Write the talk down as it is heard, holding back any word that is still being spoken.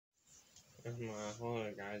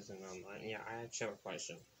Hello guys, and yeah, I actually have a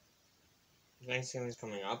question. Thanksgiving's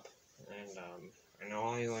coming up, and I know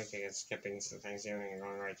all you like to get skipping to Thanksgiving and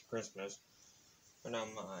going right to Christmas, but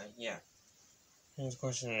yeah. Here's a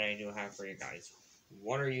question that I do have for you guys.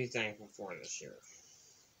 What are you thankful for this year?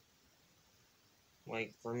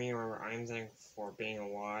 Like for me, I'm thankful for being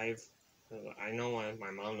alive. I know when my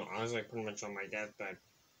mom, I was like pretty much on my deathbed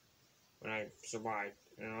when I survived,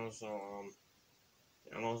 and I'm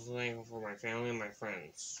also thankful for my family and my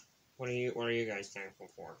friends. What are you guys thankful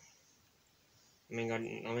for? Let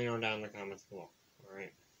me know down in the comments below.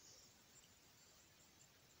 Alright.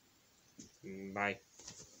 Bye.